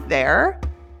strength there,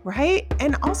 right?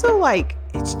 And also, like,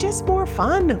 it's just more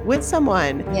fun with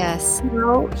someone. Yes.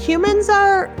 Humans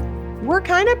we're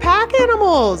kind of pack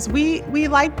animals. We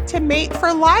like to mate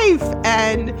for life,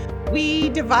 and we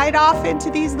divide off into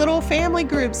these little family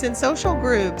groups and social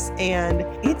groups. And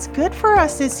it's good for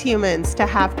us as humans to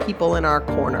have people in our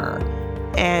corner.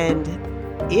 And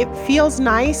it feels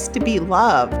nice to be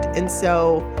loved. And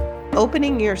so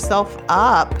opening yourself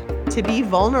up to be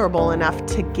vulnerable enough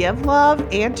to give love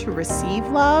and to receive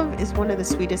love is one of the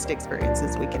sweetest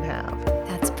experiences we can have.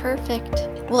 That's perfect.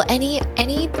 Well, any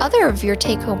other of your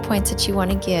take-home points that you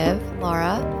want to give,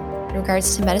 Laura, in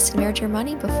regards to medicine, marriage, or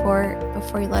money before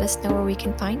you let us know where we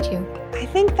can find you? I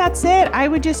think that's it. I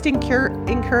would just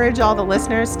encourage all the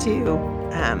listeners to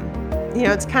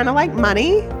It's kind of like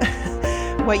money.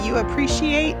 What you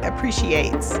appreciate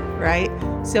appreciates, right?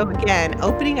 So again,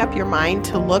 opening up your mind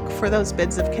to look for those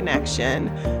bids of connection,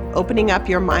 opening up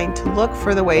your mind to look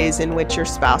for the ways in which your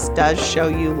spouse does show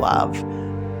you love.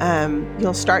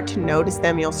 You'll start to notice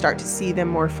them. You'll start to see them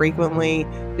more frequently.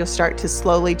 You'll start to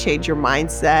slowly change your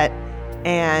mindset,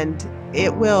 and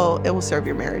it will serve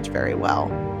your marriage very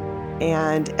well.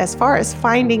 And as far as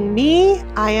finding me,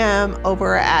 I am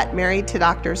over at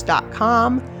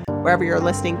marriedtodoctors.com. Wherever you're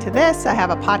listening to this, I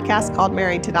have a podcast called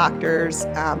Married to Doctors,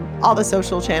 all the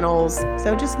social channels.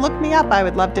 So just look me up. I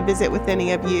would love to visit with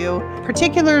any of you.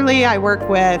 Particularly, I work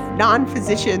with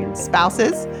non-physician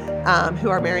spouses who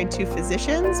are married to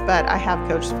physicians, but I have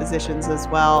coached physicians as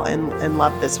well and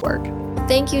love this work.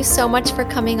 Thank you so much for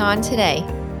coming on today.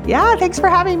 Yeah, thanks for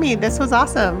having me. This was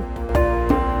awesome.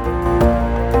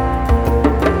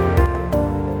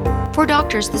 For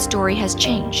doctors, the story has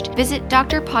changed. Visit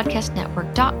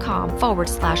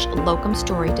drpodcastnetwork.com/locum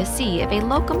story to see if a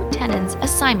locum tenens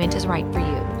assignment is right for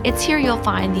you. It's here you'll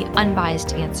find the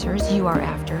unbiased answers you are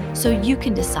after, so you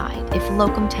can decide if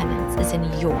locum tenens is in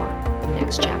your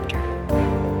next chapter.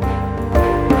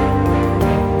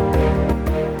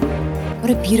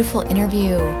 What a beautiful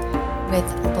interview with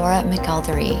Laura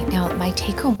McElderry. Now, my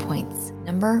take-home points.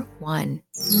 Number 1.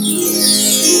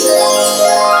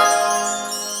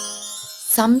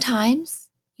 Sometimes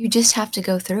you just have to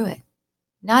go through it.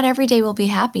 Not every day will be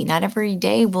happy. Not every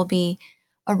day will be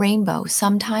a rainbow.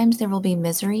 Sometimes there will be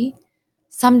misery.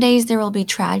 Some days there will be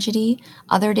tragedy.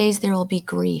 Other days there will be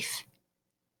grief.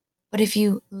 But if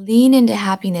you lean into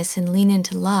happiness and lean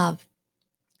into love,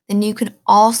 then you can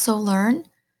also learn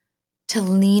to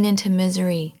lean into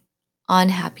misery,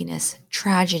 unhappiness,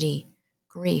 tragedy,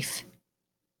 grief.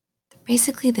 They're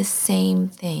basically the same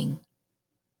thing.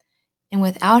 And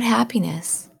without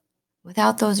happiness,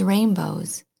 without those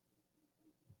rainbows,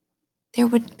 there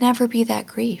would never be that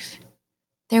grief.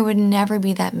 There would never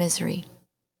be that misery.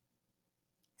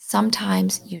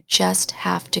 Sometimes you just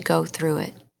have to go through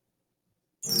it.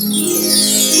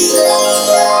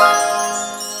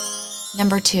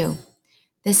 Number 2,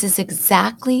 this is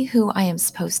exactly who I am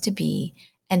supposed to be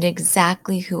and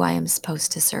exactly who I am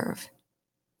supposed to serve.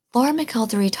 Laura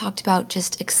McElderry talked about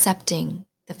just accepting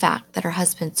the fact that her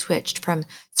husband switched from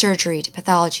surgery to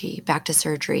pathology back to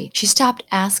surgery. She stopped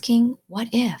asking, what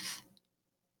if?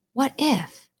 What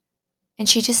if? And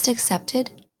she just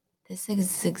accepted this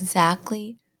is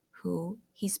exactly who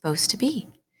he's supposed to be.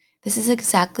 This is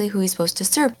exactly who he's supposed to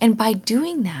serve. And by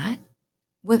doing that,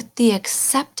 with the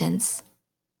acceptance,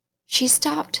 she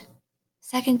stopped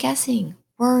second guessing,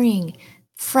 worrying,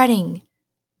 fretting,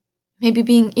 maybe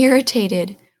being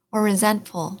irritated or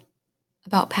resentful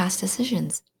about past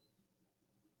decisions,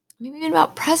 maybe even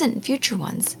about present and future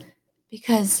ones,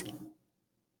 because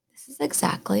this is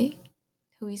exactly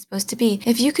who he's supposed to be.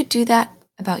 If you could do that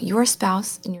about your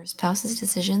spouse and your spouse's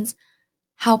decisions,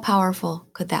 how powerful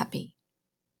could that be?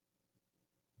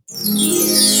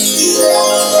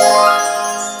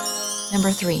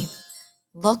 Number 3,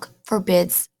 look for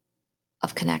bids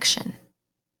of connection.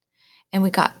 And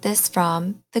we got this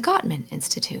from the Gottman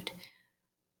Institute,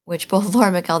 which both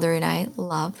Laura McElderry and I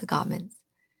love, the Gottmans.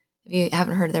 If you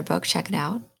haven't heard of their book, check it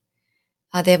out.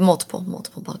 They have multiple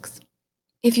books.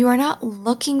 If you are not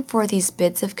looking for these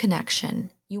bids of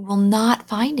connection, you will not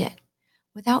find it.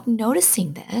 Without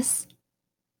noticing this,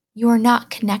 you are not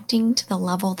connecting to the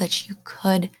level that you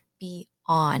could be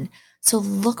on. So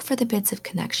look for the bids of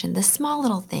connection, the small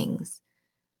little things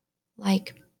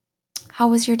like, how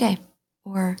was your day?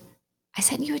 Or, I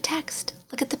sent you a text.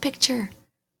 Look at the picture.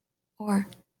 Or,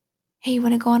 hey, you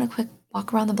want to go on a quick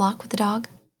walk around the block with the dog?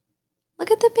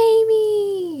 Look at the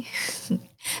baby.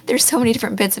 There's so many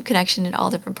different bits of connection in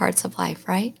all different parts of life,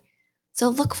 right? So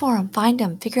look for them, find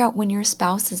them, figure out when your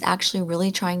spouse is actually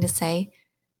really trying to say,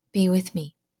 be with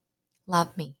me,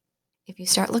 love me. If you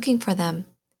start looking for them,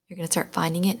 you're going to start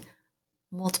finding it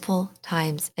multiple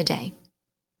times a day.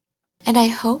 And I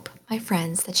hope, my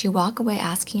friends, that you walk away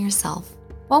asking yourself,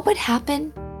 what would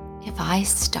happen if I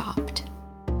stopped?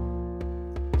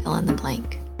 Fill in the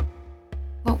blank.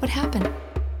 What would happen?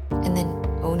 And then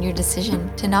own your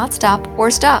decision to not stop or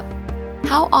stop.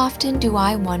 How often do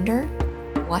I wonder,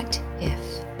 what if?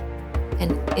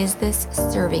 And is this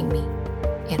serving me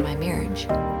in my marriage?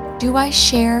 Do I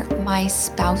share my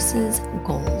spouse's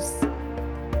goals?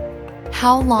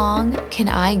 How long can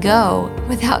I go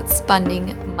without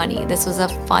spending money? This was a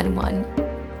fun one.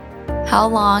 How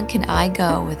long can I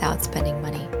go without spending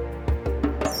money?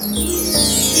 And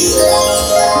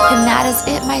that is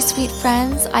it, my sweet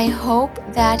friends. I hope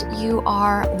that you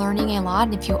are learning a lot.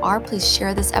 And if you are, please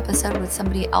share this episode with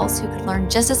somebody else who could learn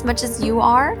just as much as you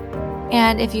are.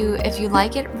 And if you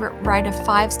like it, write a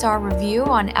 5-star review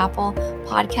on Apple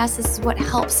Podcasts. This is what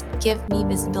helps give me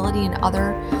visibility and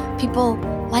other people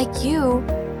like you,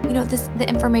 the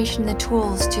information, the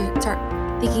tools to start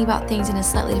thinking about things in a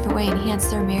slightly different way, enhance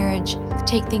their marriage,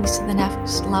 take things to the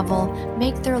next level,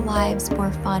 make their lives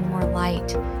more fun, more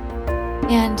light.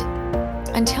 And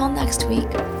until next week,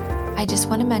 I just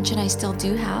want to mention I still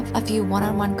do have a few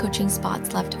one-on-one coaching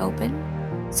spots left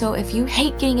open. So if you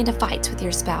hate getting into fights with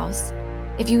your spouse,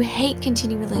 if you hate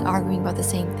continually arguing about the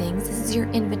same things, this is your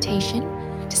invitation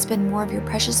to spend more of your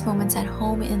precious moments at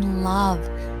home in love,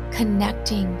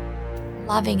 connecting,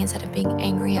 loving instead of being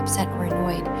angry, upset, or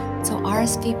annoyed. So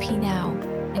RSVP now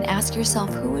and ask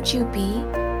yourself, who would you be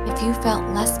if you felt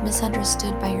less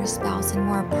misunderstood by your spouse and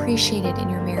more appreciated in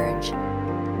your marriage?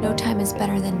 No time is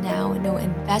better than now, and no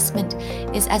investment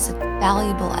is as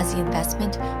valuable as the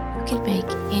investment you can make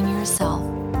in yourself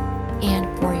and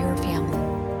for your family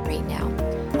right now.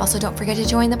 Also, don't forget to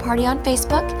join the party on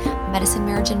Facebook. Medicine,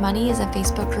 Marriage, and Money is a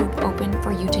Facebook group open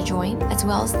for you to join, as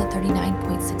well as the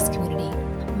 39.6 community.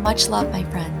 Much love, my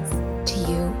friends, to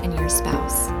you and your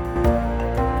spouse.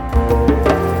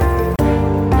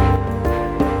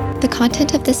 The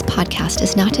content of this podcast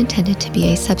is not intended to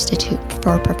be a substitute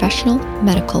for professional,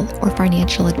 medical, or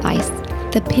financial advice.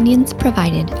 The opinions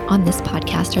provided on this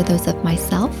podcast are those of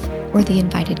myself or the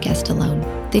invited guest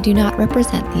alone. They do not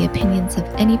represent the opinions of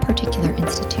any particular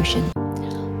institution.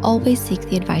 Always seek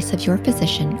the advice of your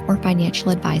physician or financial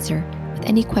advisor with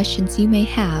any questions you may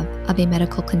have of a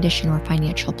medical condition or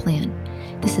financial plan.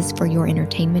 This is for your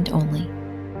entertainment only.